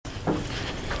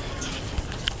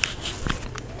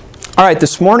All right,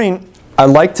 this morning I'd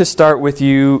like to start with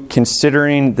you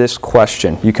considering this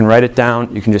question. You can write it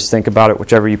down, you can just think about it,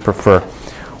 whichever you prefer.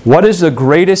 What is the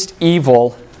greatest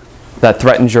evil that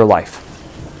threatens your life?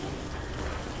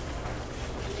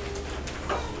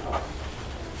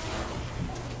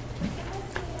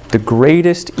 The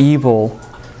greatest evil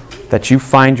that you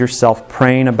find yourself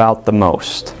praying about the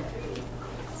most.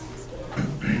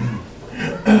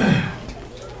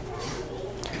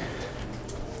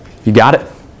 You got it?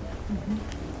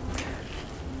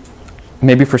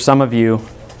 Maybe for some of you,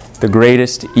 the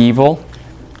greatest evil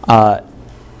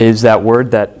is that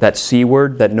word, that C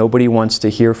word that nobody wants to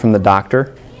hear from the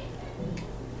doctor.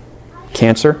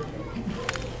 Cancer.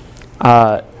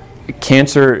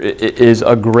 Cancer is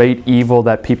a great evil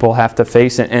that people have to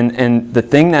face. And the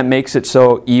thing that makes it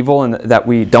so evil and that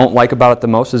we don't like about it the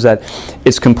most is that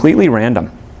it's completely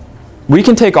random. We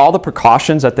can take all the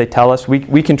precautions that they tell us.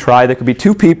 We can try. There could be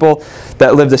two people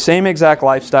that live the same exact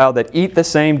lifestyle, that eat the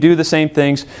same, do the same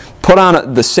things, put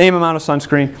on the same amount of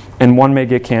sunscreen, and one may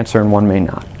get cancer and one may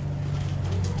not.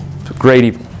 It's a great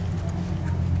evil.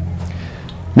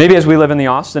 Maybe as we live in the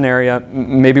Austin area,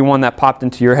 maybe one that popped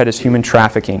into your head is human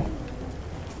trafficking,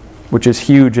 which is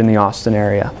huge in the Austin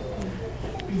area.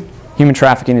 Human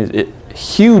trafficking is a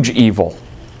huge evil.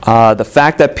 The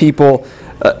fact that people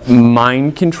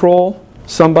mind control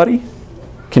somebody,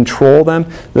 control them,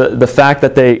 the fact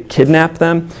that they kidnap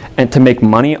them and to make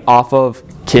money off of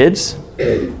kids,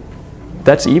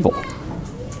 that's evil.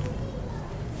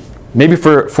 Maybe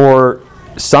for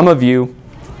some of you,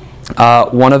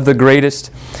 one of the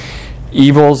greatest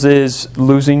evils is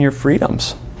losing your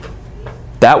freedoms.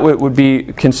 That would be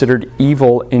considered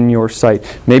evil in your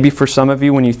sight. Maybe for some of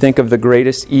you, when you think of the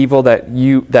greatest evil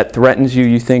that threatens you,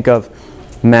 you think of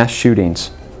mass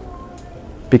shootings.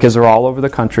 Because they're all over the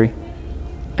country,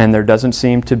 and there doesn't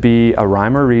seem to be a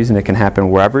rhyme or reason. It can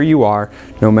happen wherever you are,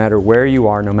 no matter where you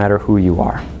are, no matter who you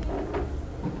are.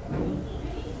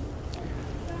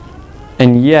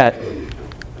 And yet,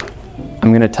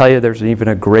 I'm going to tell you there's even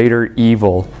a greater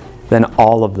evil than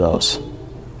all of those.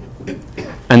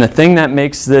 And the thing that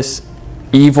makes this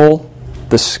evil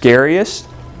the scariest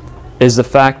is the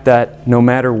fact that no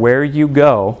matter where you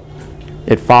go,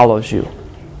 it follows you.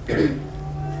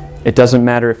 It doesn't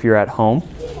matter if you're at home.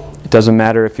 It doesn't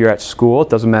matter if you're at school. It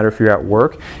doesn't matter if you're at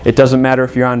work. It doesn't matter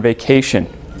if you're on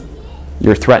vacation.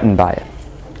 You're threatened by it.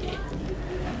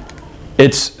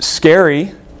 It's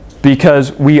scary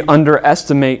because we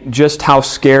underestimate just how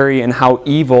scary and how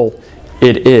evil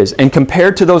it is. And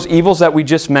compared to those evils that we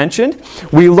just mentioned,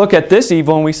 we look at this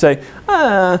evil and we say,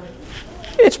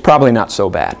 it's probably not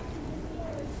so bad.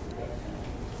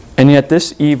 And yet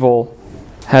this evil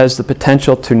has the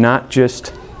potential to not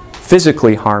just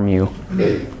physically harm you,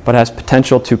 but has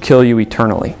potential to kill you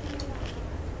eternally.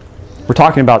 We're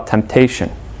talking about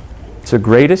temptation. It's the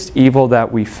greatest evil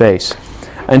that we face.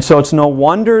 And so it's no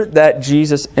wonder that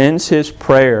Jesus ends his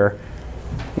prayer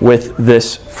with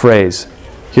this phrase.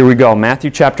 Here we go, Matthew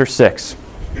chapter 6.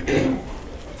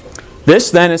 This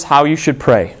then is how you should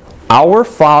pray. Our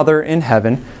Father in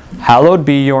heaven, hallowed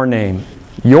be your name.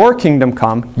 Your kingdom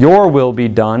come, your will be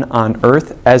done on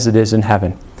earth as it is in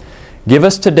heaven. Give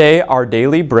us today our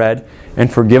daily bread,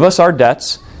 and forgive us our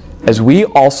debts, as we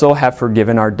also have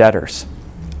forgiven our debtors.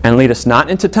 And lead us not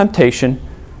into temptation,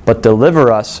 but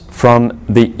deliver us from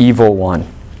the evil one.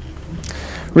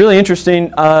 Really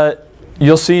interesting.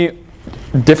 You'll see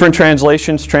different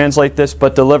translations translate this,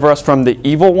 but deliver us from the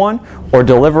evil one, or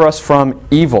deliver us from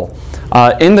evil.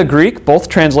 In the Greek, both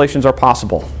translations are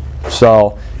possible.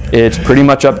 So it's pretty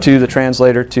much up to the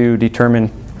translator to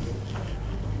determine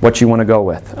what you want to go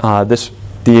with.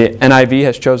 The NIV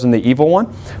has chosen the evil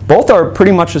one. Both are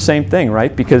pretty much the same thing,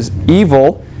 right? Because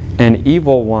evil and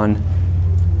evil one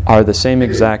are the same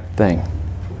exact thing.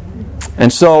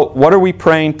 And so, what are we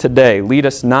praying today? Lead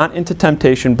us not into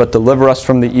temptation, but deliver us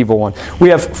from the evil one. We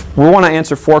want to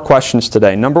answer 4 questions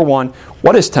today. Number 1,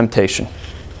 what is temptation?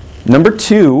 Number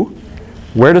 2,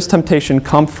 where does temptation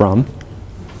come from?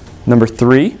 Number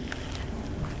 3,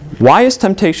 why is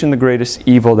temptation the greatest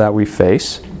evil that we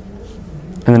face?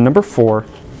 And then number 4,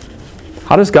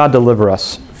 how does God deliver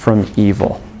us from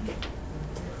evil?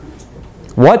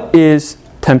 What is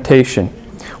temptation?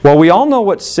 Well, we all know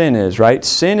what sin is, right?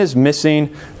 Sin is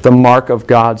missing the mark of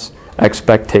God's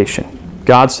expectation.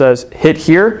 God says, hit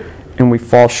here, and we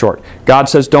fall short. God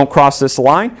says, don't cross this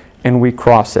line, and we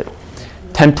cross it.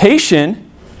 Temptation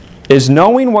is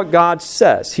knowing what God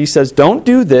says. He says, don't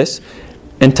do this,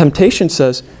 and temptation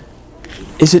says,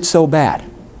 is it so bad?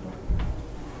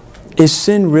 Is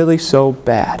sin really so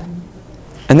bad?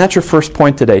 And that's your first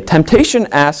point today. Temptation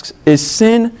asks, is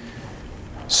sin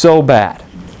so bad?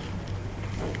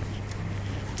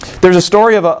 There's a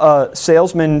story of a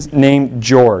salesman named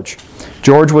George.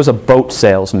 George was a boat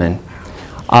salesman.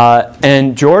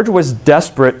 And George was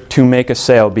desperate to make a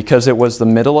sale because it was the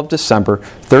middle of December,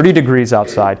 30 degrees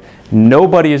outside.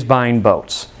 Nobody is buying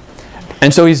boats.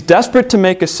 And so he's desperate to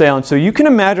make a sale. And so you can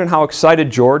imagine how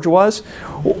excited George was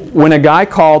when a guy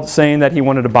called saying that he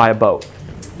wanted to buy a boat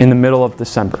in the middle of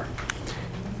December.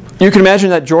 You can imagine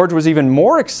that George was even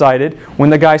more excited when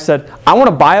the guy said, I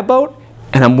want to buy a boat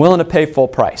and I'm willing to pay full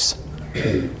price.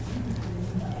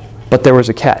 But there was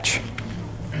a catch.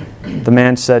 The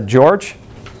man said, George,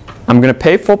 I'm going to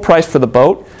pay full price for the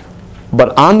boat,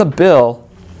 but on the bill,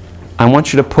 I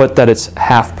want you to put that it's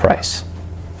half price.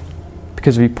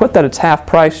 Because if you put that it's half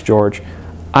price, George,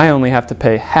 I only have to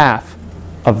pay half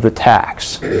of the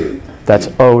tax that's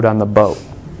owed on the boat.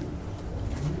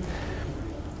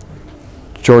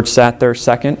 George sat there a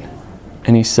second,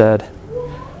 and he said,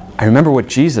 I remember what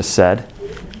Jesus said.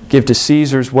 Give to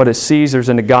Caesar's what is Caesar's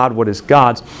and to God what is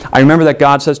God's. I remember that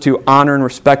God says to honor and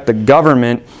respect the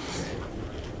government.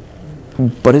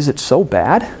 But is it so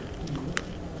bad?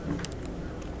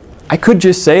 I could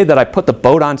just say that I put the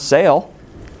boat on sale.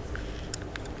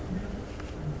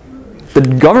 The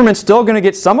government's still going to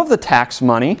get some of the tax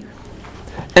money.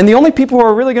 And the only people who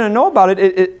are really going to know about it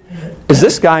is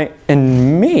this guy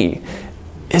and me.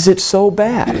 Is it so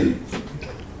bad?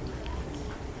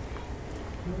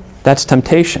 That's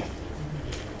temptation.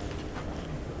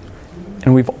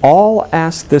 And we've all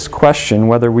asked this question,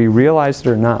 whether we realize it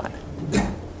or not.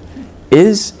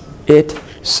 Is it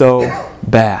so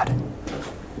bad?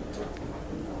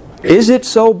 Is it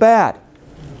so bad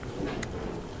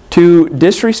to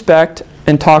disrespect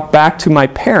and talk back to my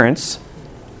parents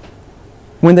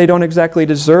when they don't exactly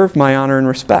deserve my honor and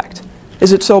respect?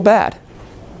 Is it so bad?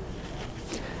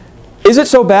 Is it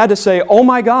so bad to say, oh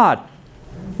my God,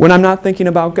 when I'm not thinking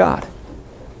about God?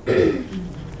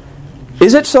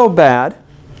 Is it so bad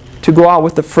to go out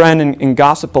with a friend and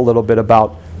gossip a little bit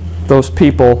about those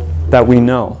people that we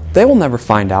know? They will never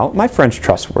find out. My friend's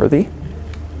trustworthy.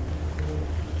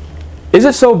 Is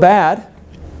it so bad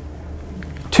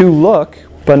to look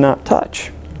but not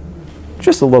touch?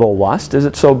 Just a little lust. Is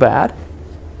it so bad?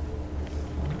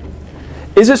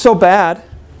 Is it so bad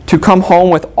to come home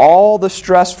with all the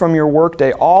stress from your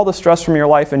workday, all the stress from your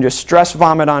life, and just stress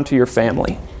vomit onto your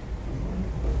family?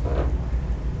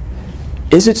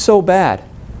 Is it so bad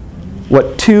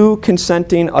what two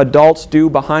consenting adults do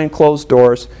behind closed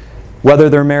doors, whether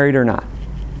they're married or not?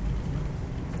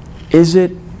 Is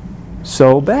it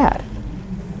so bad?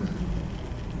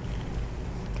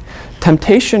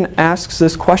 Temptation asks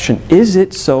this question, is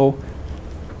it so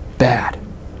bad?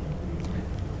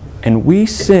 And we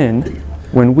sin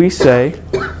when we say,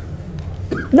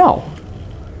 no,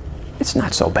 it's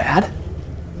not so bad.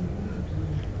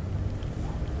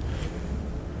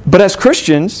 But as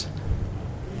Christians,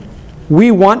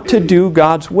 we want to do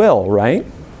God's will, right?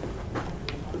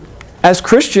 As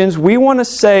Christians, we want to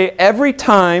say every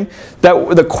time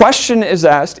that the question is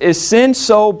asked, is sin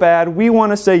so bad? We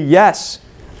want to say, yes,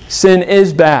 sin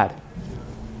is bad.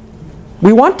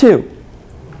 We want to.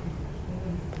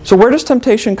 So where does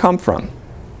temptation come from?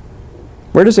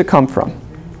 Where does it come from?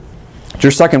 It's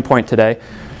your second point today.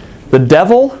 The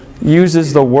devil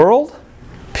uses the world,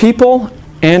 people,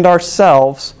 and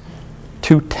ourselves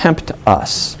to tempt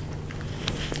us.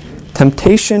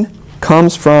 Temptation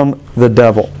comes from the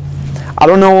devil. I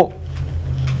don't know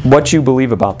what you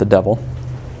believe about the devil.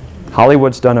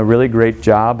 Hollywood's done a really great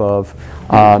job of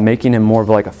making him more of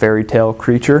like a fairy tale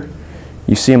creature.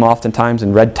 You see him oftentimes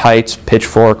in red tights,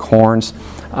 pitchfork, horns.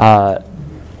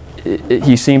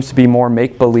 He seems to be more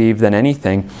make-believe than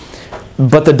anything.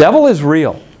 But the devil is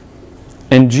real.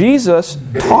 And Jesus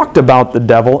talked about the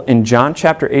devil in John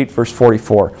chapter 8, verse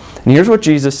 44. And here's what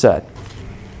Jesus said.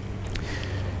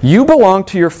 You belong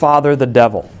to your father, the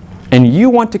devil, and you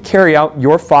want to carry out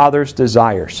your father's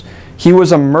desires. He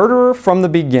was a murderer from the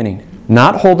beginning,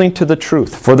 not holding to the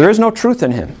truth, for there is no truth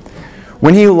in him.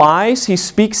 When he lies, he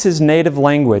speaks his native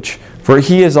language, for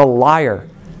he is a liar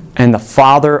and the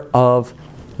father of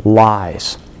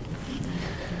lies.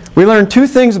 We learn two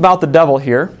things about the devil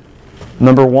here.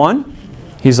 Number one,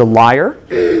 he's a liar.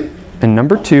 And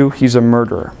number two, he's a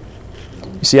murderer.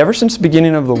 You see, ever since the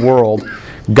beginning of the world,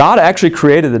 God actually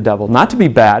created the devil, not to be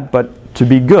bad, but to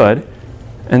be good.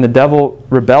 And the devil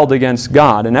rebelled against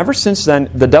God. And ever since then,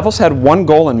 the devil's had one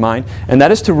goal in mind, and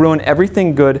that is to ruin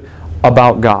everything good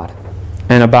about God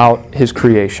and about His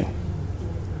creation.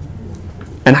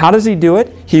 And how does he do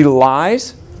it? He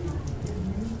lies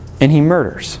and he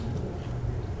murders.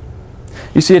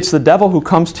 You see, it's the devil who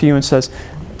comes to you and says,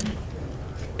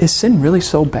 is sin really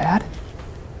so bad?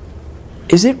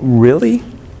 Is it really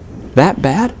that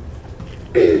bad?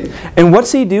 And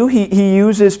what's he do? He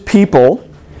uses people,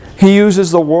 he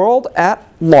uses the world at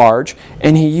large,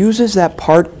 and he uses that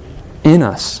part in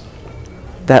us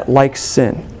that likes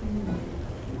sin.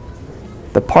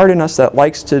 The part in us that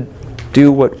likes to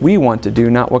do what we want to do,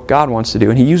 not what God wants to do.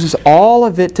 And he uses all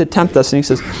of it to tempt us. And he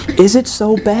says, is it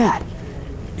so bad?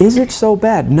 Is it so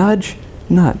bad? Nudge,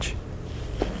 nudge.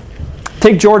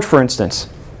 Take George, for instance.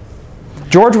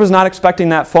 George was not expecting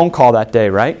that phone call that day,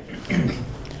 right?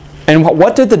 And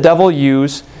what did the devil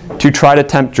use to try to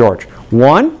tempt George?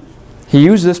 One, he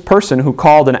used this person who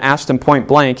called and asked him point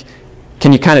blank,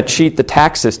 can you kind of cheat the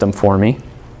tax system for me?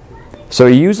 So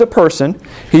he used a person.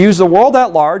 He used the world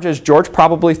at large, as George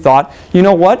probably thought, you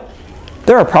know what?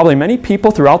 There are probably many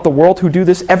people throughout the world who do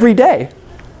this every day.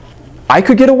 I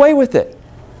could get away with it.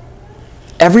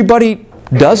 Everybody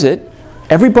does it.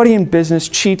 Everybody in business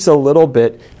cheats a little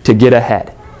bit to get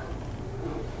ahead.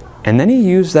 And then he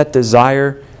used that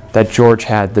desire that George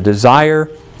had, the desire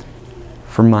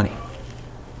for money.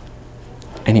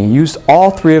 And he used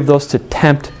all three of those to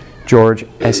tempt George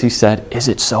as he said, is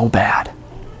it so bad?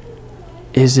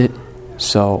 Is it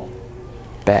so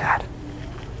bad?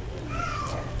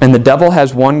 And the devil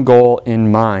has one goal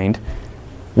in mind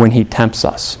when he tempts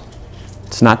us.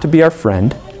 It's not to be our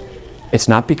friend. It's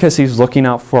not because he's looking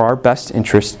out for our best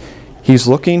interest. He's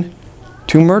looking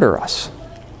to murder us.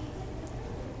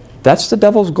 That's the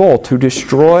devil's goal, to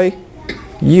destroy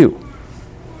you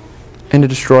and to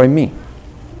destroy me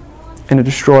and to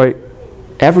destroy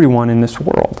everyone in this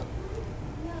world.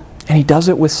 And he does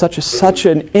it with such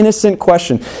an innocent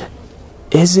question.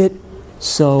 Is it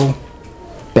so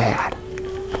bad?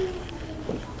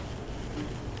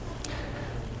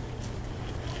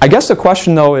 I guess the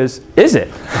question, though, is it?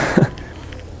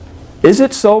 Is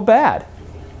it so bad?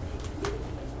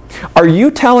 Are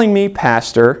you telling me,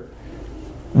 Pastor,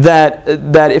 that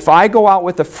if I go out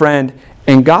with a friend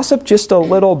and gossip just a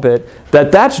little bit,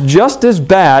 that's just as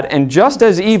bad and just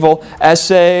as evil as,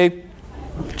 say,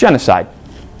 genocide?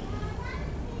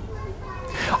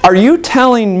 Are you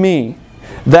telling me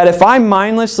that if I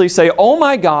mindlessly say, oh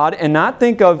my God, and not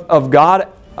think of God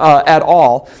at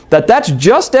all, that's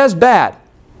just as bad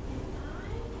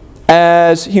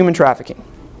as human trafficking?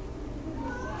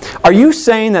 Are you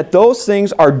saying that those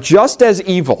things are just as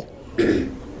evil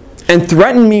and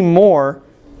threaten me more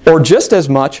or just as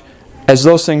much as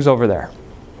those things over there?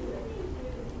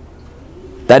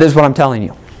 That is what I'm telling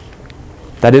you.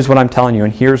 That is what I'm telling you,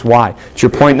 and here's why. It's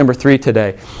your point number 3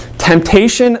 today.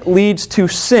 Temptation leads to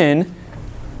sin,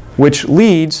 which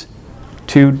leads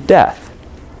to death.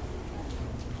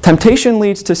 Temptation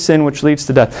leads to sin, which leads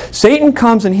to death. Satan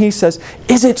comes and he says,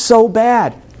 is it so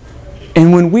bad?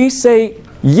 And when we say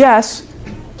yes,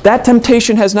 that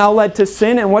temptation has now led to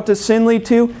sin, and what does sin lead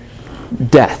to?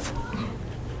 Death.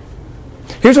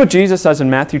 Here's what Jesus says in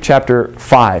Matthew chapter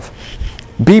 5.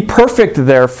 Be perfect,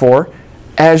 therefore,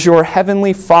 as your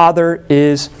heavenly Father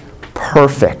is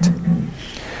perfect.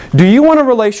 Do you want a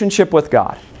relationship with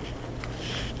God?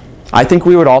 I think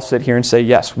we would all sit here and say,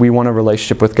 yes, we want a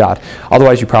relationship with God.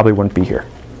 Otherwise, you probably wouldn't be here.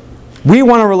 We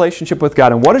want a relationship with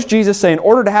God. And what does Jesus say? In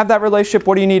order to have that relationship,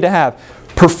 what do you need to have?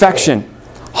 Perfection.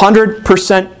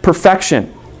 100%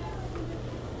 perfection.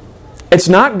 It's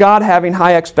not God having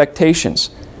high expectations.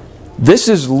 This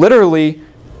is literally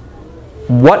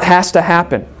what has to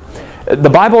happen. The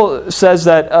Bible says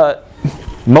that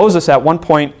Moses at one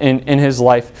point in his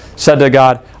life said to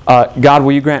God, God,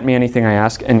 will you grant me anything I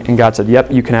ask? And God said,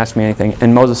 yep, you can ask me anything.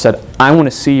 And Moses said, I want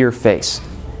to see your face.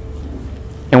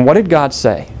 And what did God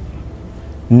say?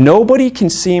 Nobody can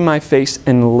see my face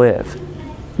and live.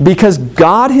 Because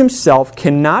God himself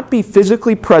cannot be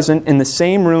physically present in the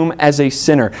same room as a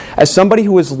sinner, as somebody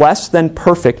who is less than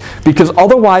perfect, because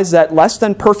otherwise that less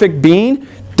than perfect being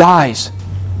dies.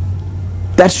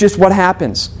 That's just what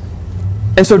happens.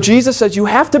 And so Jesus says you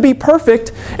have to be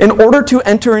perfect in order to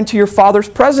enter into your Father's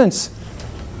presence.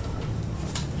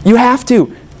 You have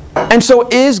to. And so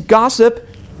is gossip,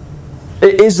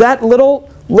 is that little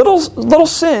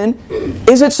sin,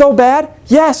 is it so bad?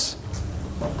 Yes.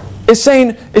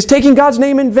 Is taking God's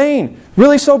name in vain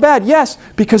really so bad? Yes,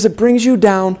 because it brings you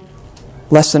down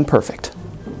less than perfect.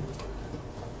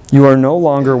 You are no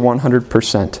longer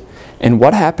 100%. And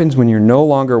what happens when you're no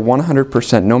longer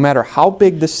 100%, no matter how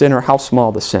big the sin or how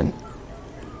small the sin?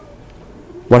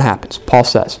 What happens? Paul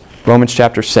says, Romans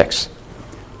chapter 6,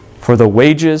 for the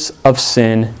wages of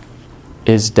sin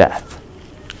is death.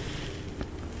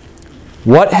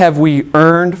 What have we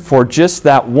earned for just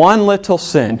that one little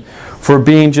sin? For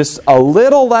being just a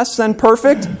little less than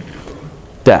perfect?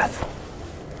 Death.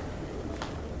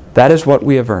 That is what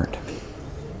we have earned.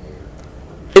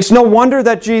 It's no wonder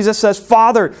that Jesus says,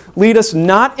 Father, lead us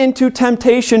not into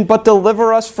temptation, but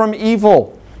deliver us from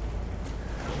evil.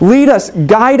 Lead us,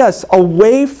 guide us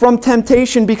away from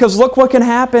temptation, because look what can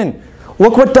happen.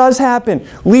 Look what does happen.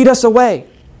 Lead us away.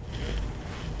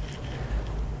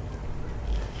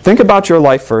 Think about your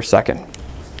life for a second.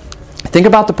 Think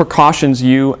about the precautions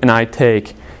you and I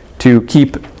take to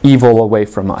keep evil away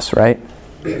from us, right?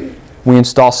 We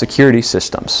install security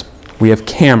systems. We have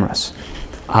cameras.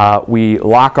 We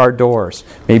lock our doors.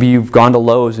 Maybe you've gone to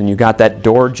Lowe's and you got that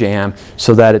door jamb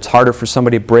so that it's harder for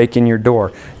somebody to break in your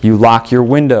door. You lock your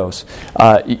windows.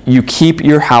 You keep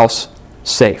your house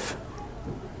safe.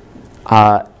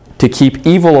 To keep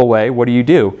evil away, what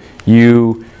do?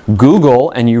 You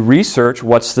Google and you research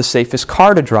what's the safest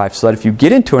car to drive, so that if you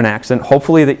get into an accident,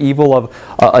 hopefully the evil of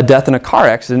a death in a car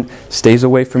accident stays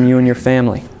away from you and your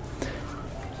family.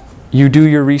 You do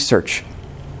your research.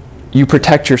 You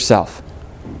protect yourself.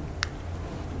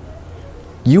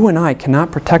 You and I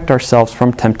cannot protect ourselves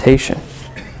from temptation.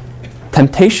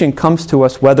 Temptation comes to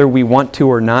us whether we want to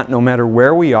or not, no matter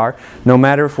where we are, no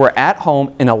matter if we're at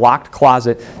home in a locked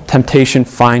closet, temptation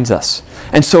finds us.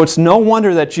 And so it's no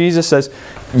wonder that Jesus says,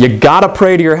 you got to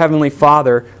pray to your Heavenly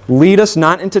Father, lead us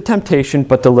not into temptation,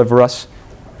 but deliver us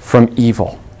from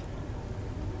evil.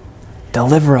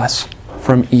 Deliver us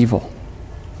from evil.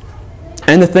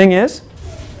 And the thing is,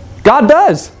 God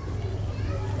does.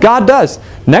 God does.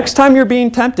 Next time you're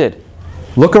being tempted,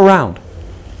 look around.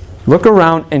 Look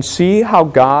around and see how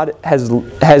God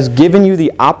has given you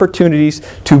the opportunities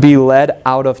to be led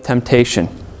out of temptation.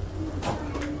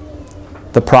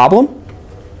 The problem?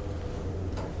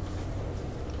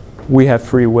 We have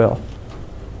free will.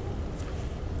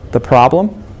 The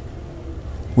problem?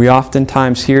 We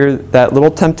oftentimes hear that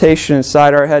little temptation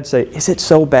inside our head say, is it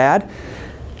so bad?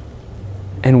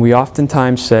 And we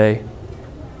oftentimes say,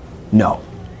 no,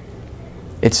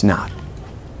 it's not.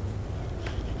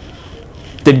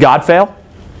 Did God fail?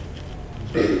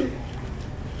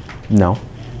 No.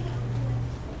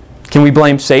 Can we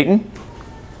blame Satan?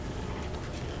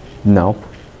 No.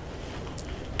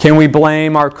 Can we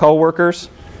blame our coworkers?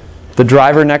 The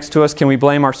driver next to us? Can we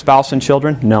blame our spouse and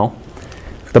children? No.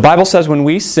 The Bible says when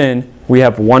we sin, we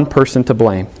have one person to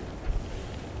blame.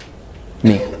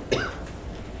 Me.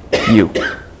 You.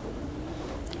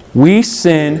 We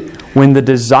sin when the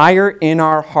desire in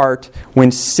our heart,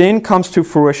 when sin comes to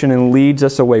fruition and leads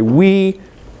us away. We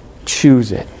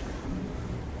choose it.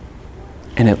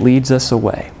 And it leads us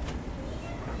away.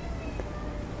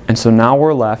 And so now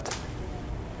we're left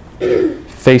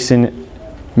facing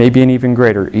maybe an even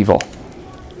greater evil,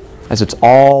 as it's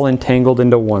all entangled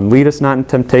into one. Lead us not in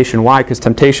temptation. Why? Because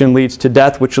temptation leads to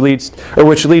death, which leads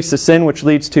to sin, which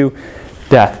leads to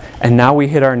death. And now we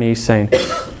hit our knees saying,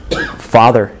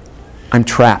 Father, I'm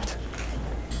trapped.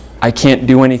 I can't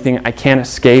do anything. I can't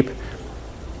escape.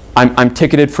 I'm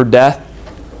ticketed for death.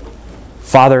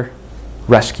 Father,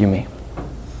 rescue me.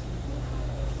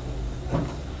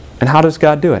 And how does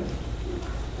God do it?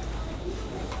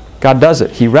 God does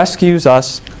it. He rescues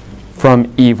us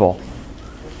from evil.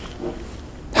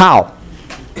 How?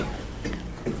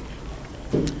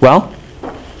 Well,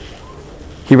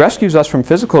 He rescues us from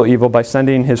physical evil by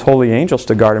sending His holy angels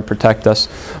to guard and protect us.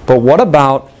 But what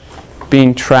about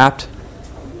being trapped,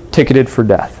 ticketed for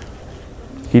death?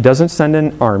 He doesn't send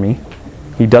an army.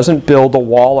 He doesn't build a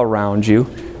wall around you.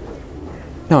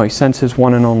 No, He sends His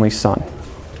one and only Son.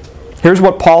 Here's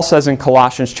what Paul says in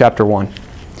Colossians chapter 1.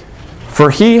 For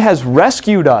He has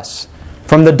rescued us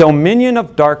from the dominion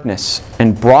of darkness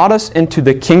and brought us into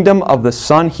the kingdom of the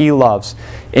Son He loves,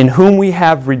 in whom we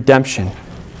have redemption,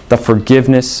 the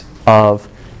forgiveness of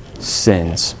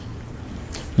sins.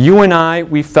 You and I,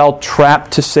 we fell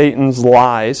trapped to Satan's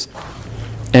lies,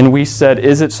 and we said,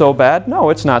 is it so bad? No,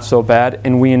 it's not so bad.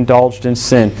 And we indulged in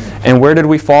sin. And where did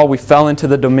we fall? We fell into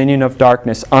the dominion of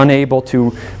darkness, unable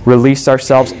to release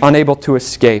ourselves, unable to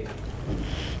escape.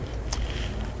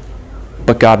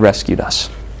 But God rescued us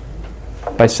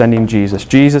by sending Jesus.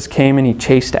 Jesus came and He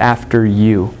chased after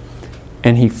you.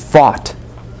 And He fought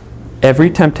every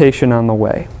temptation on the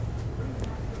way.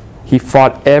 He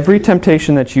fought every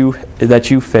temptation that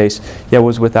you face, yet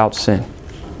was without sin.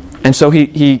 And so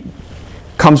He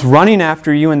comes running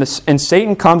after you, and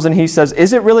Satan comes and he says,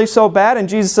 is it really so bad? And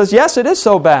Jesus says, yes, it is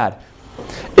so bad.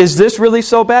 Is this really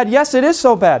so bad? Yes, it is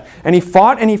so bad. And he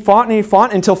fought and he fought and he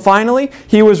fought until finally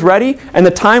he was ready and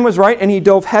the time was right, and he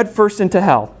dove headfirst into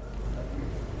hell.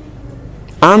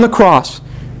 On the cross,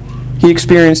 He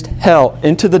experienced hell,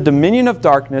 into the dominion of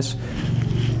darkness,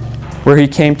 where He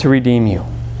came to redeem you,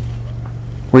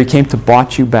 where He came to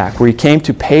bought you back, where He came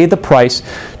to pay the price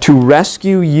to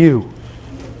rescue you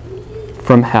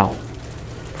from hell.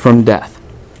 from death.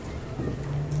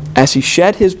 As He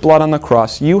shed His blood on the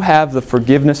cross, you have the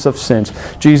forgiveness of sins.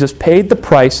 Jesus paid the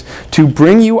price to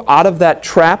bring you out of that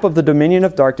trap of the dominion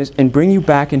of darkness and bring you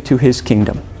back into His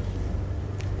kingdom.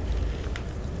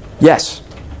 Yes,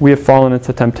 we have fallen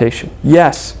into temptation.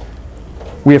 Yes,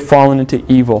 we have fallen into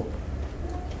evil.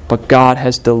 But God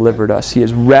has delivered us. He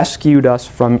has rescued us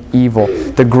from evil.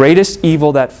 The greatest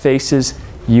evil that faces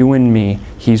you and me,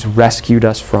 He's rescued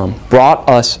us from. Brought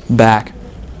us back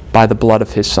by the blood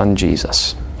of His Son,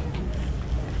 Jesus.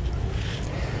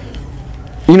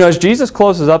 You know, as Jesus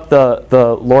closes up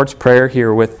the Lord's Prayer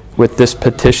here with this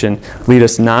petition, lead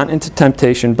us not into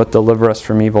temptation, but deliver us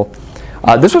from evil.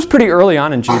 This was pretty early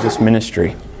on in Jesus'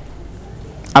 ministry.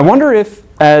 I wonder if,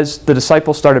 as the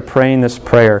disciples started praying this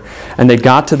prayer, and they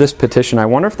got to this petition, I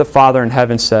wonder if the Father in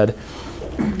heaven said,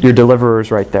 your deliverer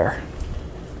is right there.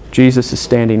 Jesus is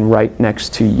standing right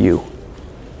next to you.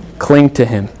 Cling to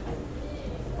Him.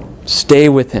 Stay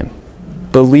with Him.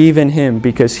 Believe in Him,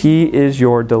 because He is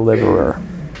your deliverer.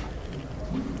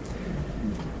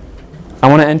 I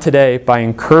want to end today by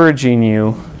encouraging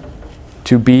you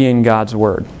to be in God's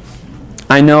Word.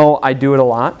 I know I do it a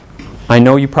lot. I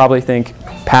know you probably think,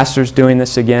 Pastor's doing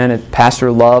this again.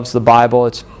 Pastor loves the Bible.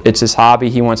 It's his hobby.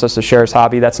 He wants us to share his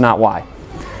hobby. That's not why.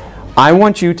 I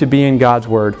want you to be in God's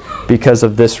Word because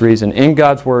of this reason. In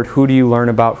God's Word, who do you learn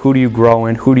about? Who do you grow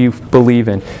in? Who do you believe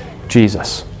in?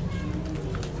 Jesus.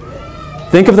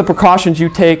 Think of the precautions you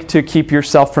take to keep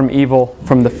yourself from evil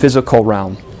from the physical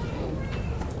realm.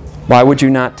 Why would you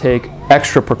not take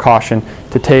extra precaution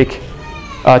to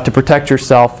protect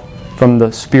yourself from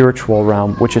the spiritual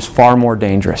realm, which is far more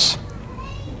dangerous?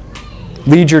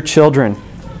 Lead your children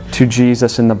to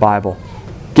Jesus in the Bible.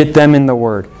 Get them in the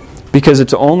Word. Because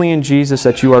it's only in Jesus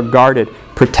that you are guarded,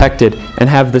 protected, and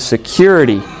have the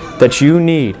security that you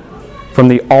need from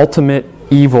the ultimate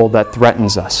evil that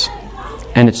threatens us.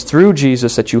 And it's through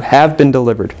Jesus that you have been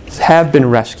delivered, have been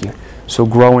rescued. So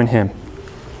grow in Him.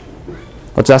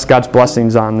 Let's ask God's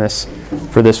blessings on this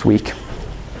for this week.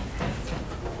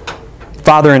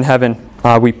 Father in heaven,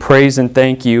 we praise and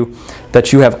thank You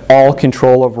that You have all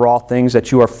control over all things,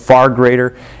 that You are far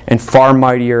greater and far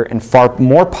mightier and far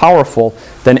more powerful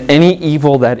than any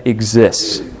evil that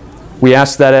exists. We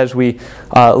ask that as we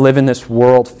live in this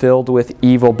world filled with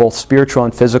evil, both spiritual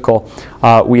and physical,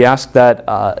 we ask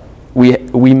that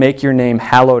we make Your name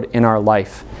hallowed in our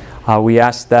life. We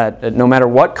ask that no matter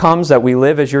what comes, that we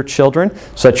live as Your children,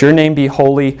 so that Your name be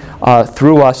holy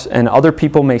through us, and other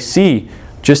people may see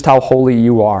just how holy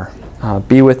You are.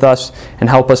 Be with us and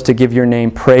help us to give Your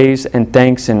name praise and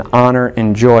thanks and honor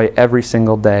and joy every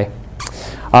single day.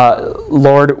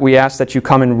 Lord, we ask that You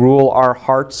come and rule our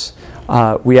hearts.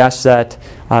 We ask that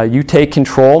You take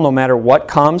control no matter what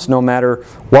comes, no matter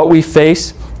what we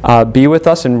face. Be with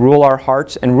us and rule our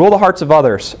hearts and rule the hearts of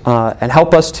others, and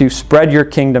help us to spread Your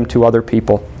kingdom to other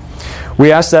people.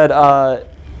 We ask that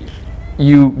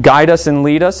You guide us and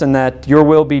lead us, and that Your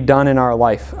will be done in our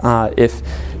life.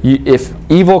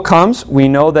 If evil comes, we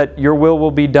know that Your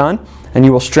will be done, and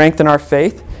You will strengthen our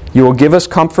faith. You will give us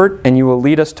comfort, and You will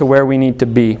lead us to where we need to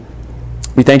be.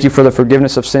 We thank You for the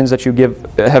forgiveness of sins that You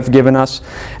have given us.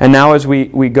 And now as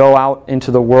we go out into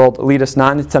the world, lead us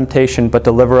not into temptation, but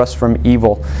deliver us from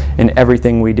evil in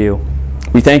everything we do.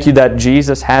 We thank You that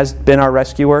Jesus has been our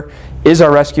rescuer, is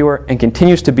our rescuer, and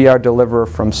continues to be our deliverer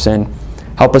from sin.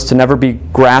 Help us to never be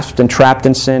grasped and trapped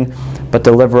in sin, but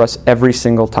deliver us every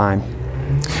single time.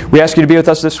 We ask You to be with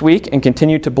us this week and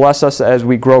continue to bless us as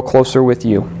we grow closer with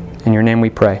You. In Your name we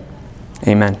pray.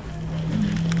 Amen.